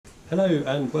Hello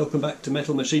and welcome back to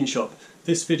Metal Machine Shop.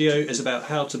 This video is about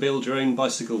how to build your own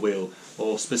bicycle wheel,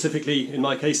 or specifically in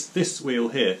my case this wheel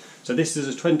here. So this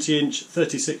is a 20-inch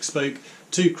 36 spoke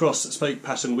 2-cross spoke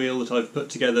pattern wheel that I've put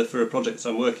together for a project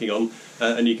I'm working on,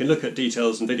 and you can look at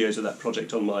details and videos of that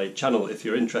project on my channel if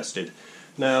you're interested.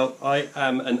 Now, I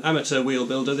am an amateur wheel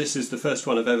builder. This is the first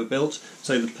one I've ever built,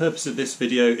 so the purpose of this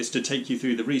video is to take you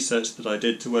through the research that I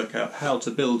did to work out how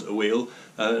to build a wheel,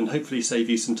 and hopefully save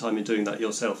you some time in doing that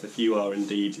yourself if you are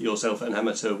indeed yourself an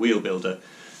amateur wheel builder.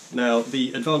 Now,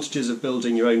 the advantages of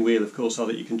building your own wheel, of course, are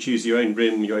that you can choose your own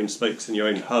rim, your own spokes and your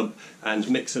own hub, and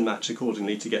mix and match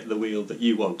accordingly to get the wheel that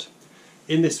you want.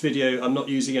 In this video I'm not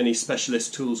using any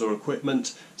specialist tools or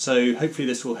equipment, so hopefully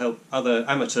this will help other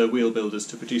amateur wheel builders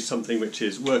to produce something which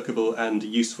is workable and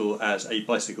useful as a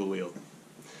bicycle wheel.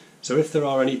 So if there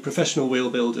are any professional wheel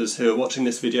builders who are watching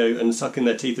this video and sucking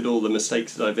their teeth at all the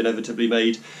mistakes that I've inevitably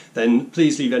made, then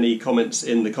please leave any comments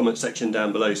in the comment section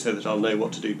down below so that I'll know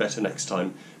what to do better next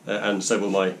time, and so will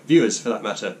my viewers for that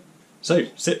matter. So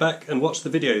sit back and watch the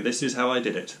video. This is how I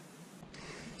did it.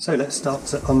 So let's start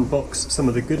to unbox some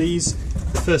of the goodies.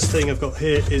 The first thing I've got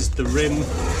here is the rim.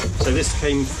 So this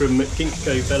came from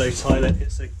Ginkgo Velo Tyler.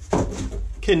 It's a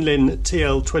Kinlin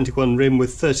TL21 rim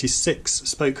with 36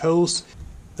 spoke holes.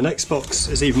 The next box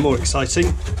is even more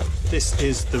exciting. This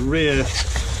is the rear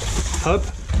hub.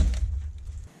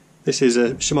 This is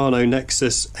a Shimano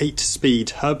Nexus 8-speed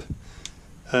hub.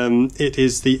 It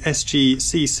is the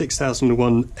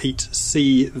SG-C6001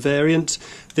 8C variant.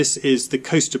 This is the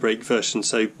coaster brake version,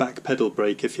 so back pedal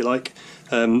brake if you like.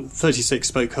 36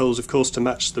 spoke holes of course to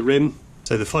match the rim.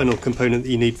 So the final component that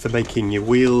you need for making your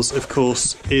wheels of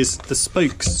course is the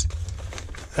spokes.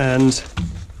 And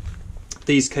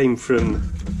these came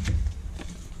from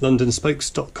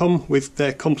londonspokes.com with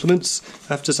their compliments.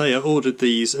 I have to say I ordered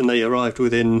these and they arrived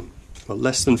within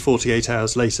less than 48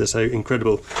 hours later, so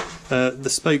incredible. The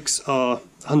spokes are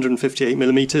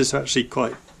 158mm, so actually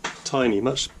quite tiny,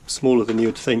 much smaller than you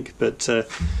would think, but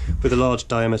with a large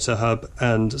diameter hub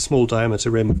and a small diameter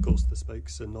rim, of course the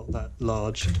spokes are not that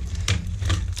large.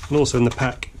 And also in the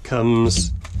pack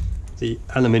comes the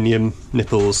aluminium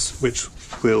nipples which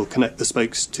will connect the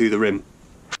spokes to the rim.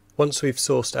 Once we've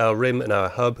sourced our rim and our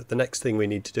hub, the next thing we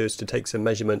need to do is to take some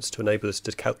measurements to enable us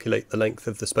to calculate the length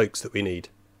of the spokes that we need.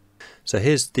 So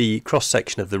here's the cross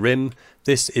section of the rim,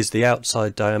 this is the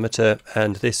outside diameter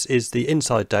and this is the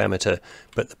inside diameter,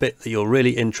 but the bit that you're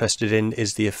really interested in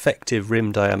is the effective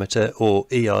rim diameter, or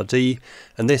ERD,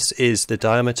 and this is the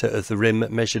diameter of the rim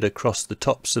measured across the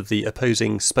tops of the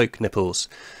opposing spoke nipples.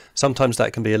 Sometimes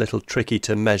that can be a little tricky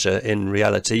to measure in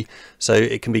reality, so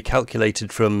it can be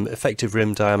calculated from effective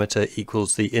rim diameter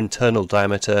equals the internal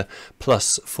diameter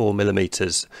plus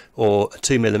 4mm, or a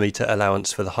 2mm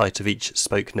allowance for the height of each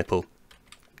spoke nipple.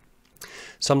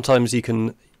 Sometimes you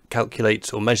can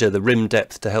calculate or measure the rim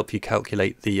depth to help you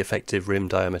calculate the effective rim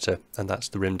diameter, and that's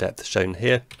the rim depth shown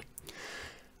here.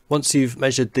 Once you've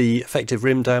measured the effective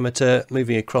rim diameter,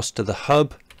 moving across to the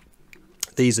hub,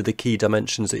 these are the key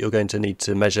dimensions that you're going to need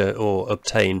to measure or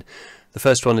obtain. The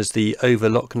first one is the over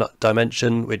lock nut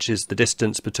dimension, which is the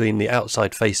distance between the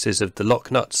outside faces of the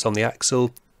lock nuts on the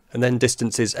axle, and then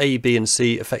distances A, B and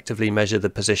C effectively measure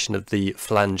the position of the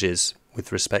flanges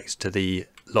with respect to the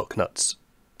lock nuts.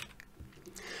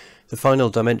 The final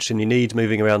dimension you need,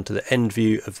 moving around to the end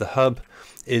view of the hub,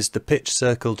 is the pitch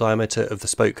circle diameter of the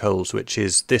spoke holes, which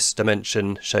is this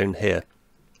dimension shown here.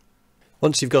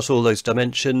 Once you've got all those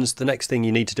dimensions, the next thing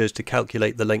you need to do is to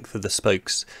calculate the length of the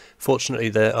spokes. Fortunately,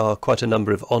 there are quite a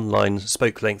number of online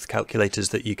spoke length calculators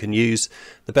that you can use.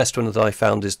 The best one that I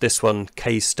found is this one,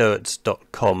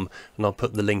 kstoerts.com, and I'll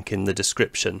put the link in the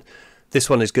description. This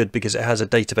one is good because it has a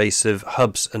database of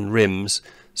hubs and rims.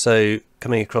 So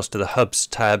coming across to the hubs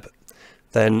tab,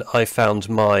 then I found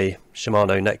my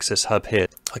Shimano Nexus hub here.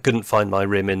 I couldn't find my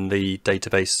rim in the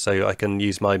database, so I can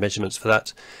use my measurements for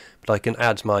that. But I can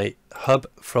add my hub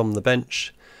from the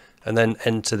bench and then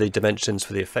enter the dimensions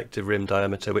for the effective rim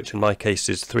diameter, which in my case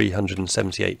is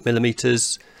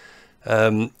 378mm.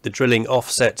 The drilling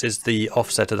offset is the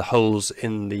offset of the holes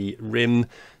in the rim,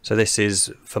 so this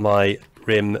is for my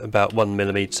rim about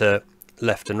 1mm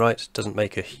left and right. Doesn't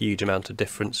make a huge amount of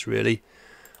difference really.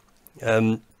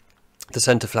 The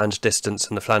centre flange distance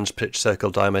and the flange pitch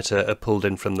circle diameter are pulled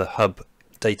in from the hub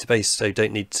database, so you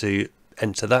don't need to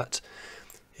enter that.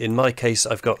 In my case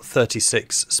I've got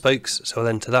 36 spokes, so I'll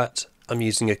enter that. I'm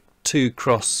using a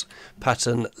 2-cross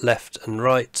pattern left and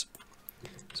right,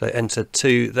 so enter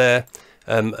 2 there.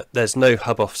 There's no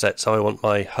hub offset, so I want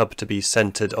my hub to be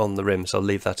centred on the rim, so I'll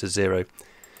leave that as 0.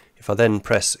 If I then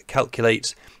press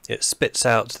calculate, it spits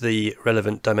out the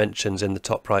relevant dimensions in the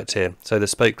top right here. So the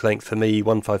spoke length for me,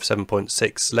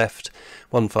 157.6 left,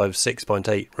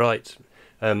 156.8 right.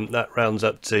 That rounds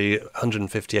up to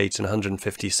 158 and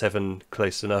 157,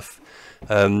 close enough.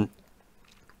 And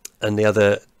the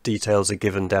other details are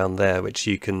given down there, which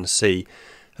you can see.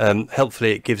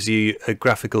 Helpfully, it gives you a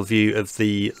graphical view of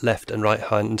the left and right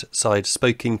hand side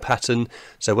spoking pattern,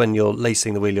 so when you're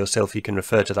lacing the wheel yourself you can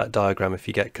refer to that diagram if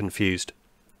you get confused.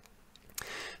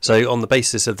 So on the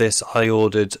basis of this I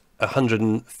ordered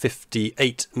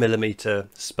 158mm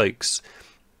spokes,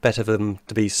 better for them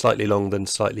to be slightly long than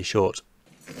slightly short.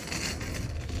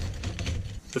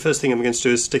 The first thing I'm going to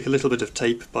do is stick a little bit of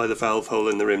tape by the valve hole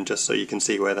in the rim just so you can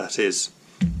see where that is.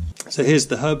 So here's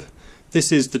the hub.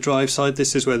 This is the drive side,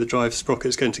 this is where the drive sprocket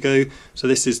is going to go. So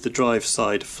this is the drive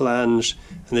side flange,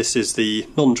 and this is the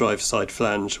non-drive side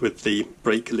flange with the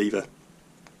brake lever.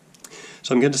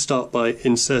 So I'm going to start by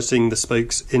inserting the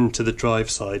spokes into the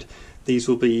drive side. These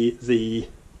will be the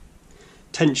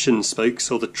tension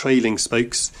spokes, or the trailing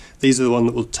spokes. These are the one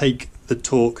that will take the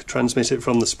torque, transmit it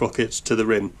from the sprocket to the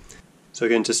rim. So we're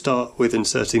going to start with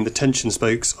inserting the tension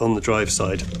spokes on the drive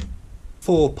side.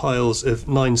 4 piles of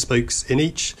 9 spokes in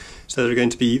each, so there are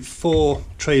going to be 4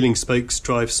 trailing spokes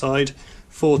drive side,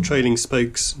 4 trailing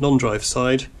spokes non-drive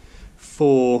side,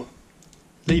 4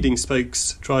 leading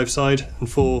spokes drive side, and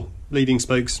 4 leading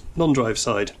spokes non-drive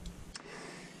side.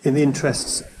 In the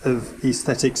interests of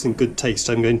aesthetics and good taste,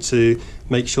 I'm going to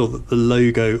make sure that the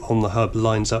logo on the hub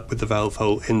lines up with the valve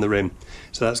hole in the rim,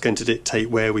 so that's going to dictate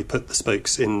where we put the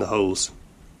spokes in the holes.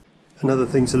 Another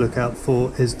thing to look out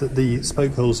for is that the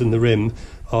spoke holes in the rim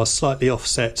are slightly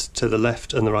offset to the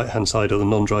left and the right hand side, or the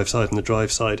non-drive side and the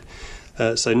drive side.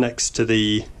 So next to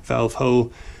the valve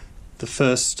hole, the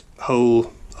first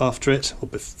hole after it, or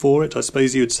before it I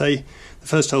suppose you would say, the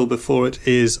first hole before it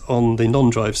is on the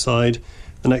non-drive side,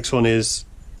 the next one is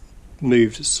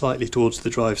moved slightly towards the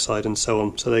drive side, and so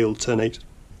on, so they alternate.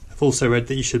 I've also read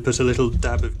that you should put a little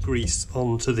dab of grease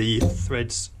onto the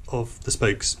threads of the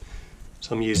spokes.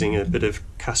 So I'm using a bit of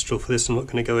Castrol for this. I'm not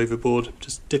going to go overboard,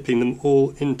 just dipping them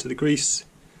all into the grease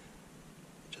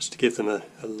just to give them a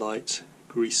light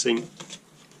greasing.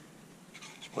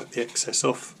 Just wipe the excess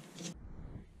off.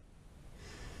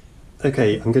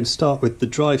 Okay, I'm going to start with the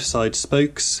drive side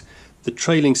spokes. The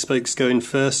trailing spokes go in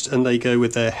first, and they go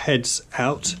with their heads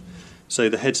out. So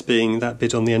the heads being that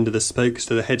bit on the end of the spoke,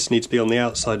 so the heads need to be on the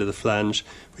outside of the flange,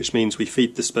 which means we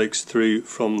feed the spokes through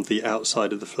from the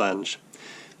outside of the flange.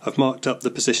 I've marked up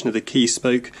the position of the key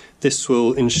spoke. This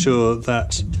will ensure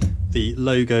that the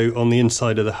logo on the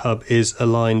inside of the hub is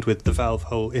aligned with the valve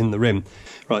hole in the rim.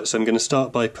 Right, so I'm going to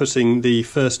start by putting the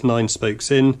first 9 spokes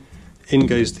in. In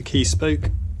goes the key spoke.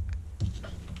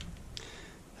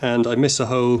 And I miss a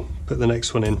hole, put the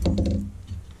next one in.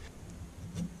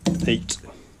 8.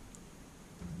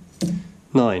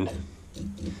 9.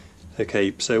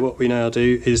 Okay, so what we now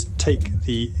do is take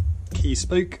the key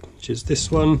spoke, which is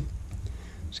this one.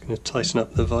 Just going to tighten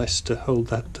up the vise to hold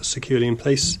that securely in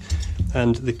place,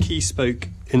 and the key spoke,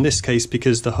 in this case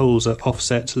because the holes are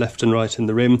offset left and right in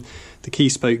the rim, the key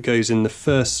spoke goes in the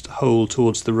first hole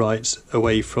towards the right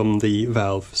away from the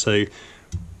valve. So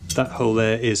that hole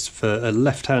there is for a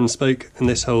left hand spoke, and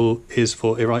this hole is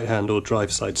for a right hand or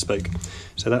drive side spoke.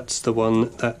 So that's the one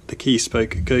that the key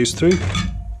spoke goes through.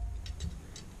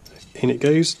 In it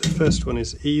goes. The first one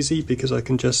is easy because I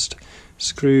can just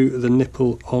screw the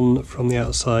nipple on from the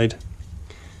outside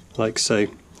like so.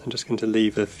 I'm just going to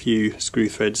leave a few screw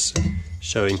threads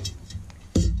showing.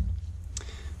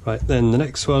 Right, then the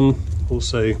next one,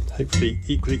 also hopefully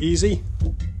equally easy.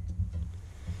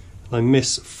 I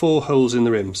miss 4 holes in the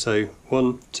rim, so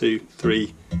 1, 2,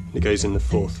 3, and it goes in the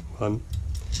 4th.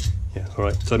 Yeah,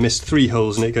 alright, so I missed 3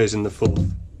 holes and it goes in the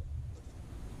 4th.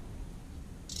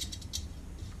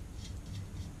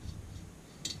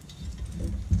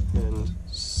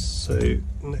 So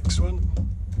next one.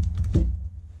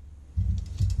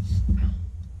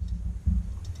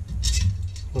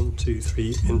 1, 2,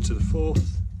 3 into the 4th.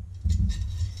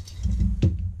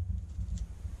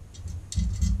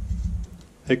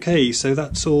 Okay, so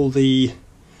that's all the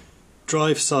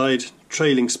drive side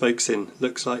trailing spokes in.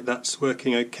 Looks like that's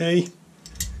working okay.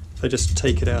 If I just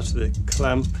take it out of the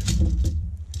clamp,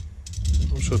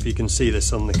 I'm not sure if you can see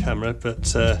this on the camera,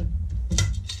 but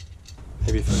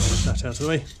maybe if I put that out of the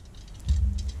way.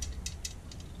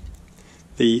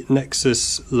 The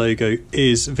Nexus logo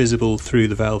is visible through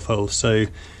the valve hole, so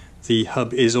the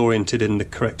hub is oriented in the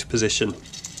correct position.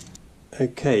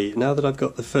 Okay, now that I've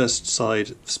got the first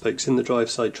side spokes in, the drive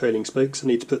side trailing spokes, I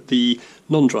need to put the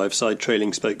non-drive side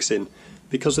trailing spokes in.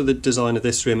 because of the design of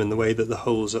this rim and the way that the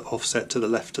holes are offset to the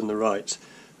left and the right,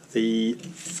 the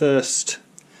first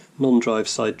non-drive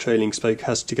side trailing spoke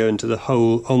has to go into the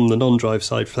hole on the non-drive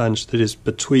side flange that is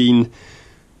between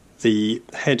the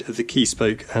head of the key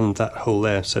spoke and that hole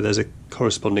there. So there's a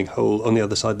corresponding hole on the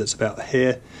other side that's about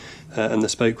here, and the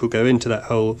spoke will go into that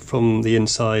hole from the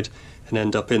inside and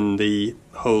end up in the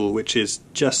hole which is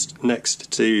just next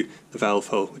to the valve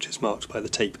hole, which is marked by the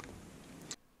tape.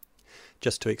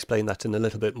 Just to explain that in a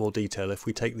little bit more detail, if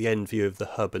we take the end view of the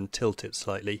hub and tilt it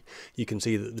slightly, you can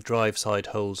see that the drive side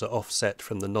holes are offset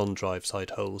from the non-drive side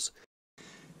holes.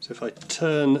 So if I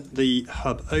turn the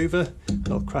hub over,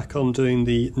 I'll crack on doing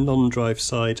the non-drive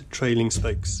side trailing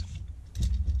spokes.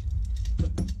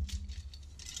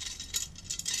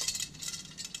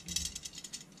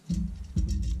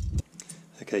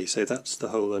 Okay, so that's the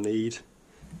hole I need.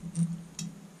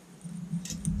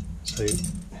 So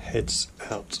heads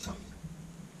out.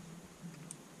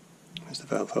 There's the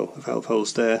valve hole. The valve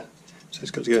hole's there, so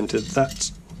it's got to go into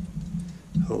that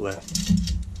hole there.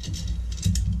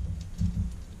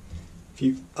 If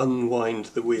you unwind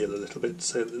the wheel a little bit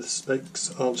so that the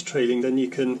spokes aren't trailing, then you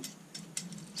can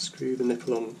screw the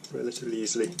nipple on relatively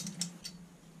easily.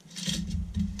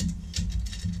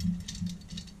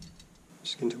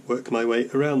 Just going to work my way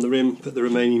around the rim, put the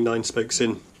remaining 9 spokes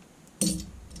in.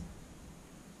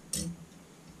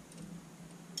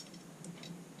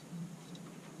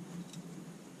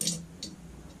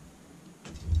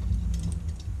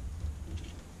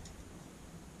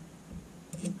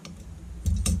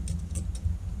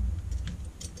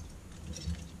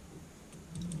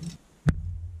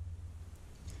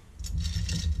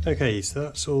 Okay, so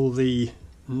that's all the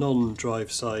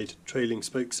non-drive side trailing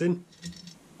spokes in.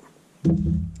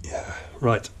 Yeah,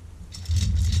 right.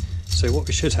 So what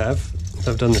we should have, if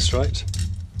I've done this right,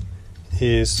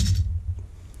 is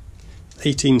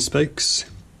 18 spokes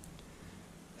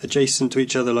adjacent to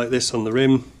each other like this on the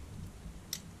rim,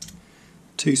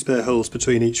 2 spare holes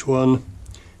between each one,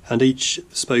 and each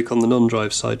spoke on the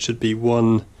non-drive side should be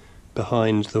one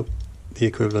behind the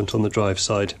equivalent on the drive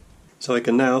side. So I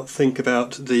can now think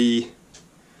about the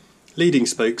leading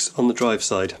spokes on the drive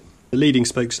side. The leading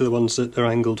spokes are the ones that are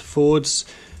angled forwards,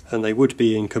 and they would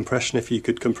be in compression if you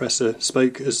could compress a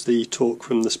spoke as the torque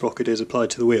from the sprocket is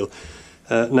applied to the wheel.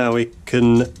 Now we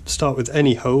can start with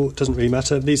any hole, it doesn't really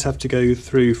matter. These have to go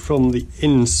through from the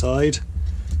inside,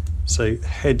 so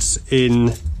heads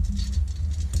in,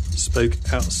 spoke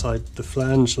outside the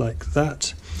flange like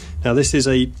that. Now this is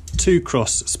a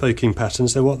 2-cross spoking pattern,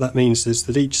 so what that means is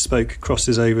that each spoke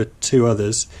crosses over 2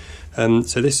 others.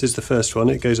 So this is the first one,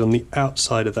 it goes on the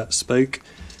outside of that spoke,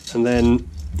 and then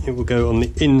it will go on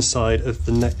the inside of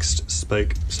the next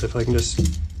spoke. So if I can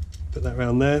just put that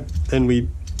around there, then we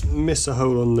miss a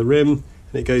hole on the rim,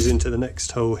 and it goes into the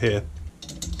next hole here.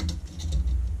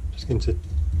 Just going to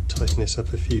tighten this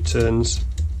up a few turns.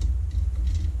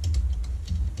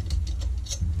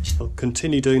 I'll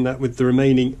continue doing that with the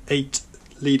remaining 8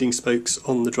 leading spokes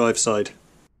on the drive side.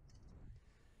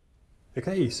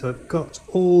 Okay, so I've got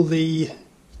all the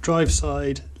drive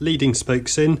side leading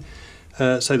spokes in,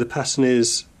 so the pattern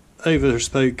is over a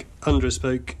spoke, under a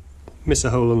spoke, miss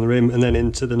a hole on the rim, and then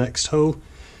into the next hole.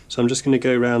 So I'm just going to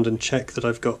go around and check that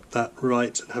I've got that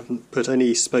right and haven't put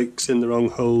any spokes in the wrong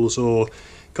holes or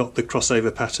got the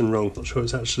crossover pattern wrong. Not sure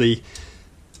it's actually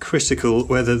critical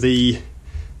whether the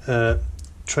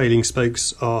trailing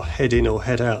spokes are head in or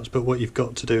head out, but what you've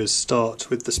got to do is start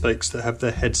with the spokes that have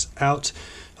their heads out,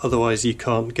 otherwise you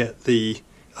can't get the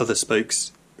other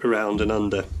spokes around and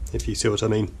under, if you see what I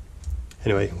mean.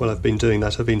 Anyway, while I've been doing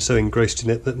that, I've been so engrossed in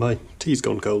it that my tea's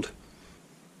gone cold.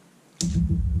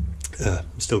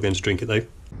 I'm still going to drink it though.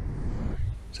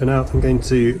 So now I'm going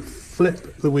to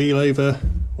flip the wheel over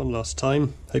one last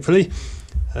time, hopefully,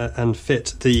 and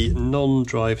fit the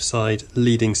non-drive side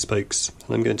leading spokes.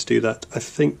 And I'm going to do that, I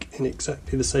think, in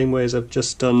exactly the same way as I've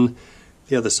just done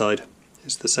the other side.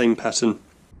 It's the same pattern.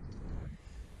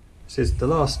 This is the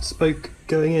last spoke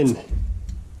going in.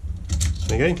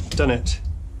 There we go, done it.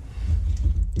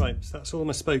 Right, so that's all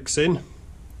my spokes in.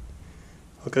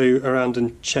 I'll go around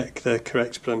and check they're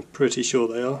correct, but I'm pretty sure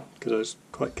they are, because I was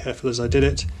quite careful as I did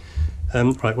it.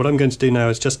 Right, what I'm going to do now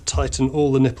is just tighten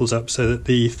all the nipples up so that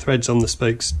the threads on the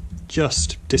spokes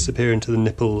just disappear into the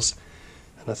nipples.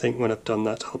 And I think when I've done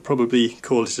that, I'll probably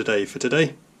call it a day for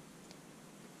today.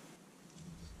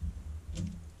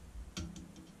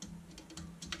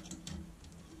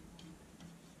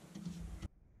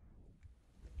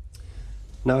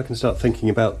 Now I can start thinking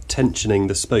about tensioning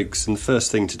the spokes, and the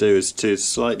first thing to do is to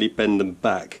slightly bend them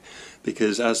back,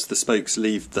 because as the spokes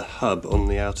leave the hub on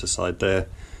the outer side there,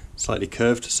 slightly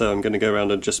curved, so I'm going to go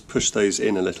around and just push those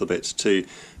in a little bit to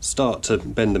start to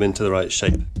bend them into the right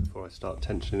shape before I start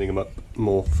tensioning them up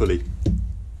more fully.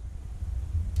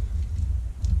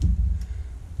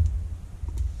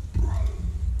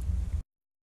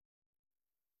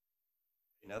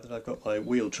 Now that I've got my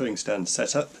wheel truing stand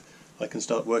set up, I can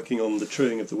start working on the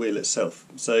truing of the wheel itself.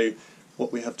 So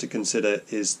what we have to consider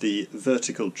is the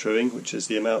vertical truing, which is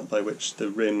the amount by which the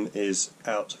rim is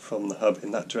out from the hub in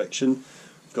that direction.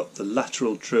 We've got the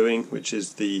lateral truing, which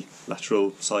is the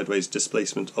lateral sideways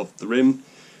displacement of the rim.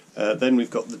 Then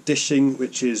we've got the dishing,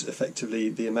 which is effectively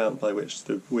the amount by which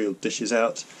the wheel dishes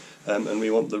out, and we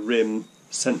want the rim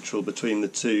central between the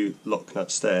two lock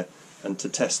nuts there. And to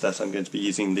test that, I'm going to be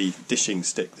using the dishing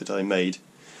stick that I made.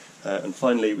 And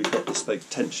finally, we've got the spoke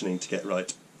tensioning to get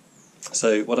right.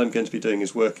 So what I'm going to be doing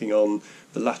is working on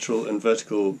the lateral and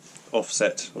vertical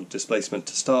offset or displacement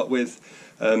to start with,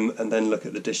 and then look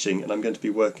at the dishing, and I'm going to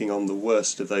be working on the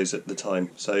worst of those at the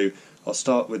time. So I'll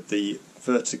start with the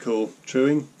vertical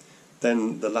truing,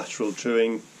 then the lateral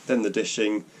truing, then the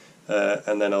dishing,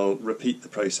 and then I'll repeat the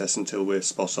process until we're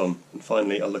spot on. And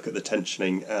finally I'll look at the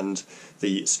tensioning and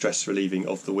the stress relieving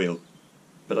of the wheel.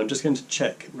 But I'm just going to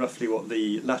check roughly what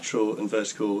the lateral and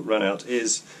vertical run out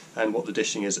is and what the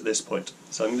dishing is at this point.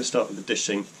 So I'm going to start with the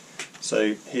dishing.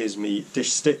 So here's me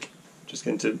dish stick. Just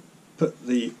going to put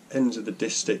the ends of the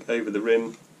dish stick over the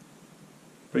rim,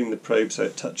 bring the probe so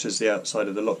it touches the outside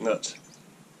of the lock nut,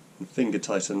 and finger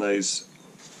tighten those.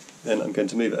 Then I'm going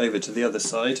to move it over to the other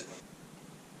side.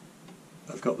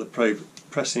 I've got the probe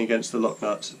pressing against the lock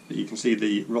nut, but you can see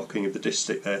the rocking of the dish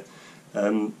stick there.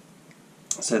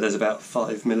 So there's about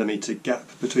 5mm gap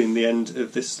between the end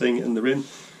of this thing and the rim.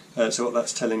 So what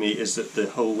that's telling me is that the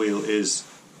whole wheel is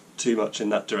too much in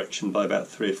that direction by about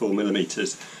 3 or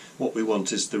 4mm. What we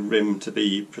want is the rim to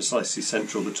be precisely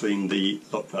central between the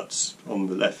lock nuts on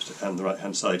the left and the right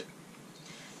hand side.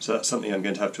 So that's something I'm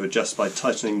going to have to adjust by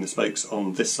tightening the spokes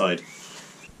on this side.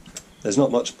 There's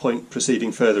not much point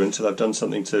proceeding further until I've done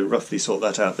something to roughly sort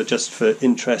that out, but just for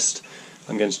interest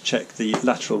I'm going to check the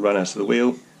lateral run out of the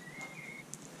wheel.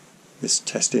 This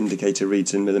test indicator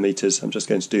reads in millimetres. I'm just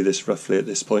going to do this roughly at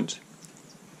this point.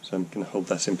 So I'm going to hold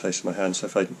that in place with my hand. So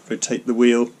if I rotate the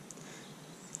wheel,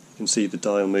 you can see the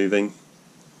dial moving.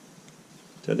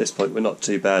 So at this point we're not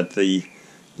too bad. The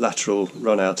lateral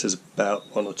run out is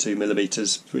about 1 or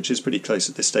 2mm, which is pretty close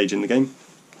at this stage in the game.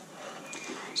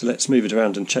 So let's move it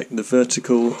around and check the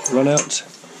vertical run out.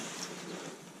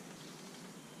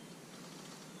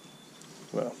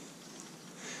 Well,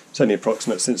 it's only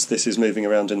approximate since this is moving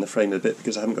around in the frame a bit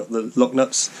because I haven't got the lock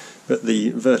nuts, but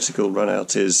the vertical run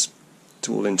out is,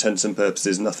 to all intents and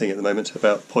purposes, nothing at the moment,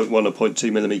 about 0.1 or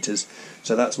 0.2mm.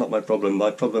 So that's not my problem.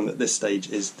 My problem at this stage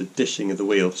is the dishing of the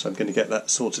wheel, so I'm going to get that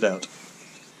sorted out.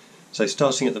 So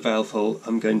starting at the valve hole,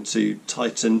 I'm going to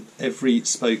tighten every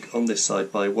spoke on this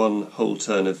side by 1 whole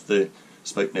turn of the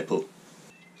spoke nipple.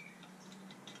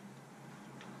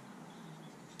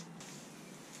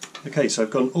 Okay, so I've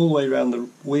gone all the way around the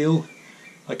wheel.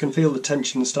 I can feel the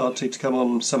tension starting to come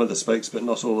on some of the spokes, but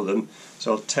not all of them.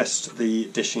 So I'll test the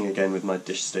dishing again with my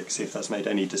dish stick, see if that's made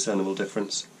any discernible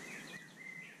difference.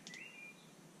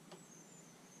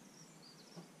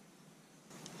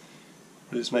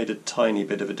 But it's made a tiny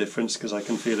bit of a difference because I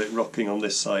can feel it rocking on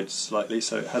this side slightly,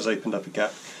 so it has opened up a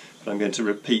gap, but I'm going to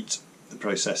repeat the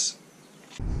process.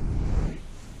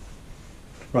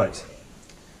 Right,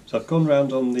 so I've gone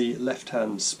round on the left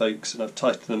hand spokes and I've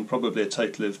tightened them probably a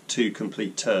total of 2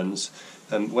 complete turns.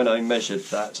 When I measured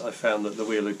that, I found that the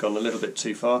wheel had gone a little bit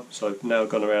too far, so I've now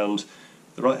gone around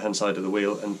the right hand side of the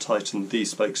wheel and tightened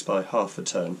these spokes by half a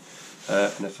turn.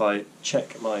 And if I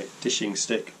check my dishing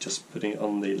stick, just putting it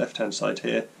on the left hand side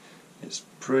here, it's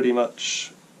pretty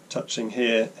much touching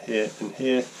here, here and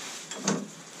here.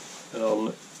 And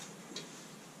on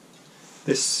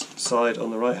this side,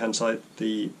 on the right hand side,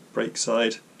 the brake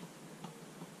side,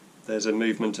 there's a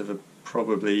movement of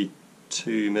probably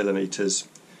 2mm.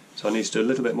 So I need to do a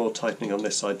little bit more tightening on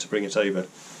this side to bring it over.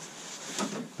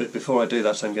 But before I do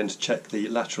that, I'm going to check the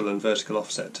lateral and vertical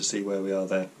offset to see where we are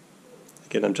there.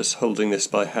 Again, I'm just holding this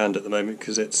by hand at the moment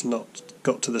because it's not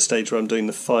got to the stage where I'm doing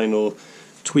the final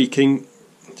tweaking.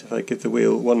 So if I give the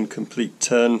wheel 1 complete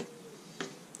turn,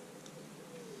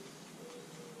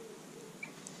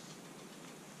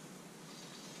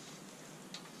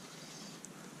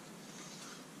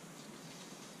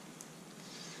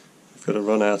 I've got a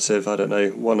run out of, I don't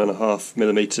know,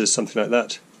 1.5mm, something like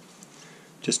that.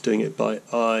 Just doing it by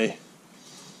eye.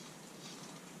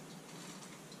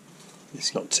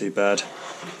 It's not too bad.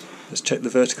 Let's check the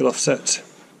vertical offset.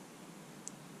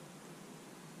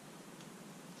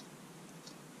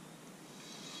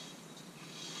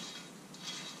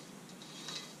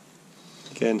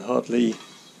 Again, hardly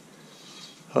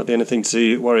anything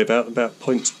to worry about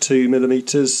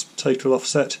 0.2mm total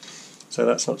offset, so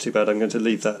that's not too bad. I'm going to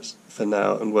leave that for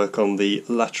now and work on the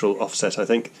lateral offset, I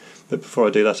think. But before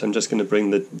I do that, I'm just going to bring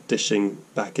the dishing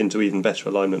back into even better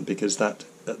alignment, because that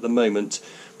at the moment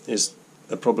is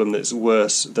a problem that's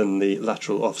worse than the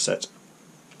lateral offset.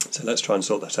 So let's try and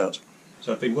sort that out.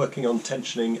 So I've been working on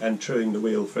tensioning and truing the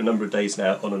wheel for a number of days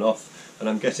now, on and off, and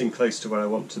I'm getting close to where I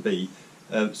want to be.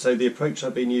 So the approach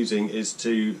I've been using is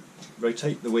to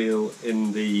rotate the wheel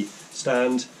in the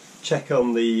stand, check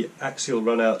on the axial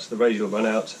run out, the radial run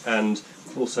out, and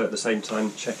also at the same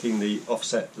time checking the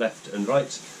offset left and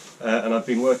right. And I've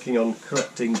been working on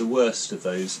correcting the worst of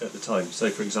those at the time. So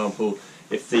for example,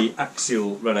 if the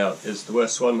axial run out is the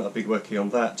worst one, I've been working on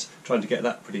that, trying to get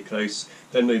that pretty close,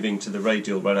 then moving to the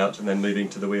radial run out and then moving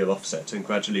to the wheel offset, and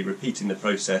gradually repeating the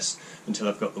process until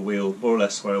I've got the wheel more or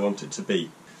less where I want it to be.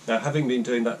 Now, having been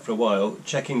doing that for a while,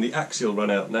 checking the axial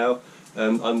run out now,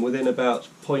 I'm within about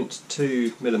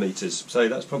 0.2mm, so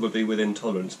that's probably within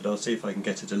tolerance, but I'll see if I can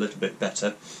get it a little bit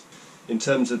better. In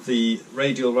terms of the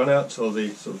radial run out, or the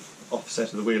sort of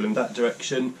offset of the wheel in that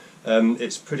direction,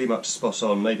 it's pretty much spot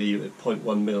on, maybe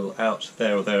 0.1mm out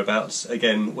there or thereabouts.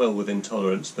 Again, well within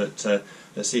tolerance, but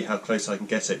let's see how close I can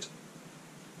get it.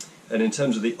 And in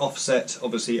terms of the offset,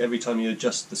 obviously every time you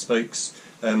adjust the spokes,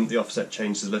 the offset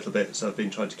changes a little bit, so I've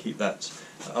been trying to keep that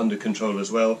under control as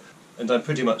well. And I'm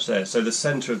pretty much there. So the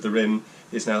centre of the rim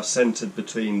is now centred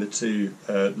between the two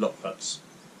lock nuts.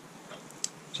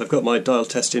 So I've got my dial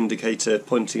test indicator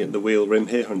pointing at the wheel rim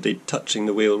here, or indeed touching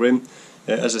the wheel rim.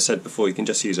 As I said before, you can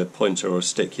just use a pointer or a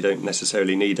stick, you don't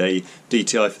necessarily need a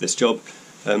DTI for this job.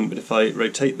 But if I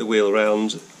rotate the wheel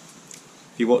round,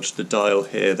 if you watch the dial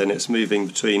here, then it's moving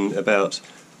between about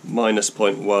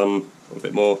 -0.1 or a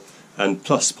bit more and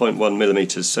plus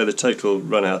 0.1mm, so the total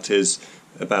run out is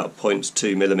about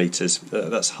 0.2mm.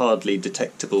 That's hardly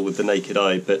detectable with the naked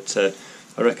eye, but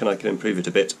I reckon I can improve it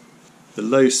a bit. The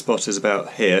low spot is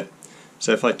about here,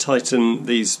 so if I tighten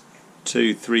these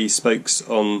 2-3 spokes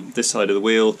on this side of the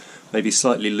wheel, maybe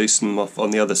slightly loosen them off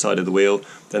on the other side of the wheel,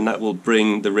 then that will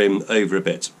bring the rim over a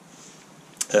bit.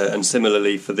 And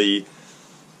similarly for the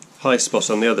high spot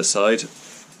on the other side,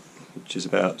 which is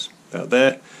about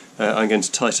there, I'm going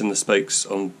to tighten the spokes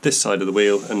on this side of the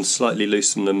wheel and slightly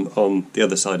loosen them on the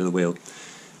other side of the wheel.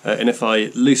 And if I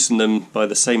loosen them by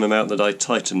the same amount that I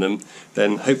tighten them,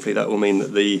 then hopefully that will mean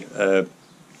that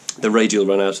the radial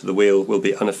run out of the wheel will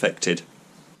be unaffected.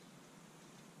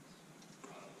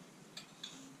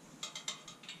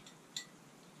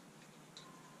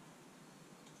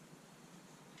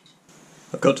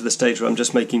 I've got to the stage where I'm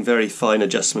just making very fine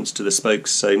adjustments to the spokes,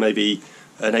 so maybe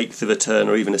an 1/8 of a turn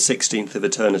or even a 1/16 of a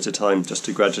turn at a time, just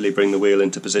to gradually bring the wheel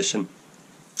into position.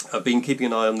 I've been keeping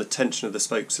an eye on the tension of the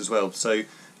spokes as well, so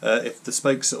if the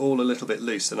spokes are all a little bit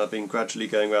loose, then I've been gradually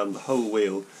going around the whole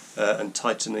wheel and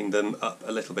tightening them up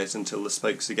a little bit until the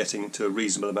spokes are getting to a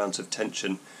reasonable amount of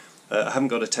tension. I haven't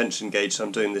got a tension gauge, so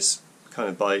I'm doing this kind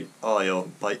of by eye or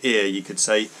by ear, you could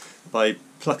say. By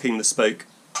plucking the spoke,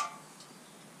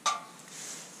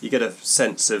 you get a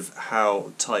sense of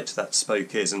how tight that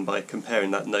spoke is, and by comparing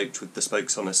that note with the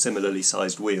spokes on a similarly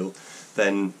sized wheel,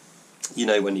 then you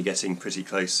know when you're getting pretty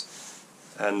close.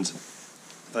 And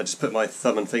if I just put my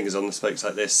thumb and fingers on the spokes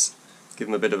like this, give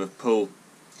them a bit of a pull,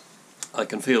 I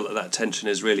can feel that that tension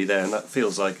is really there, and that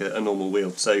feels like a normal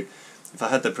wheel. So if I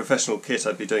had the professional kit,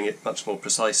 I'd be doing it much more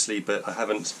precisely, but I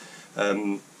haven't.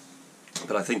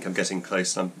 But I think I'm getting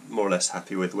close, and I'm more or less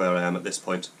happy with where I am at this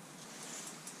point.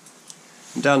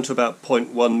 I'm down to about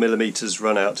 0.1mm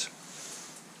run out.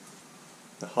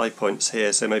 The high point's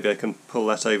here, so maybe I can pull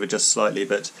that over just slightly,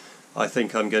 but I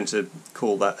think I'm going to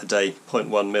call that a day.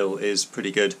 0.1mm is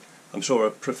pretty good. I'm sure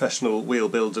a professional wheel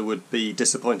builder would be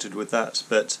disappointed with that,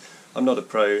 but I'm not a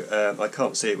pro. I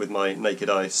can't see it with my naked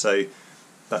eye, so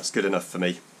that's good enough for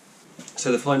me.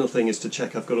 So the final thing is to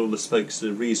check I've got all the spokes at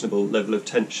a reasonable level of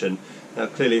tension. Now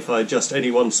clearly if I adjust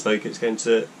any one spoke, it's going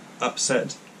to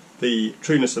upset the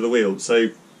trueness of the wheel, so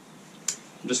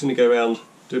I'm just going to go around,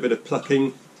 do a bit of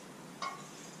plucking.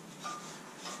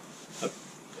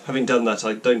 Having done that,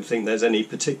 I don't think there's any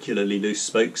particularly loose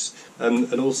spokes,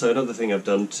 and also another thing I've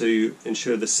done to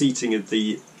ensure the seating of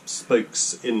the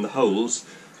spokes in the holes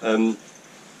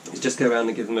is just go around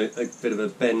and give them a bit of a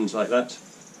bend like that.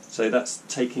 So that's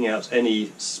taking out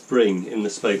any spring in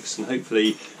the spokes, and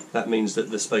hopefully that means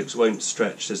that the spokes won't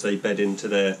stretch as they bed into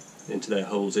their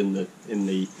holes in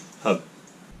the hub.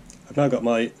 I've now got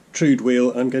my trued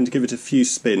wheel. I'm going to give it a few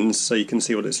spins so you can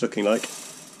see what it's looking like.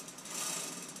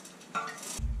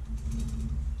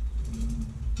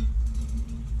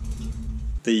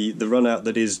 The run out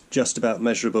that is just about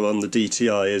measurable on the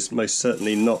DTI is most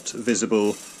certainly not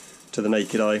visible to the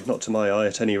naked eye, not to my eye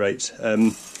at any rate.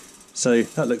 So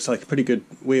that looks like a pretty good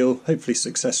wheel, hopefully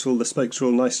successful. The spokes are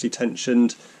all nicely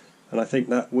tensioned, and I think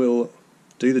that will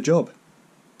do the job.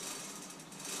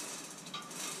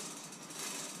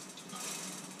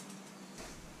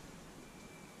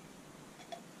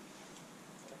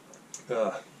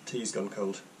 Tea's gone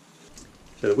cold.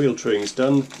 So the wheel truing's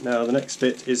done. Now the next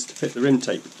bit is to fit the rim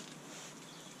tape.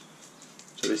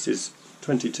 So this is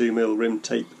 22mm rim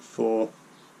tape for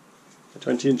a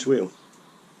 20-inch wheel.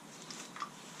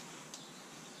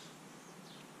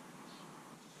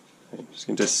 I'm just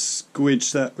going to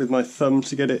squidge that with my thumb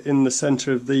to get it in the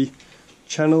centre of the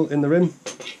channel in the rim.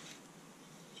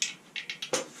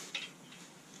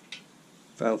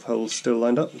 Valve holes still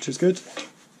lined up, which is good.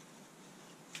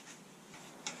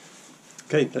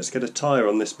 Okay, let's get a tyre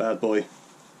on this bad boy.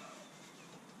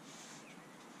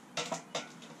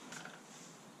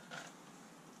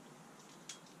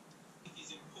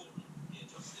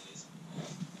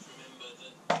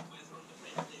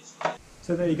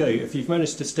 So there you go. If you've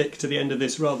managed to stick to the end of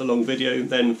this rather long video,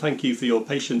 then thank you for your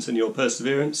patience and your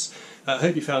perseverance. I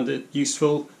hope you found it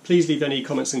useful. Please leave any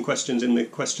comments and questions in the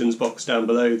questions box down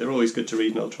below. They're always good to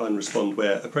read, and I'll try and respond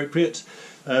where appropriate.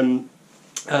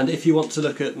 And if you want to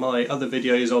look at my other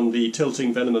videos on the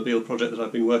tilting Venomobile project that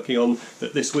I've been working on,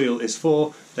 that this wheel is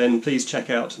for, then please check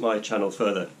out my channel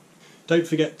further. Don't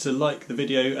forget to like the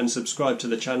video and subscribe to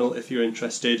the channel if you're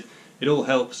interested. It all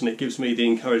helps, and it gives me the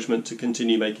encouragement to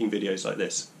continue making videos like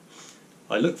this.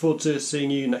 I look forward to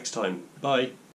seeing you next time. Bye.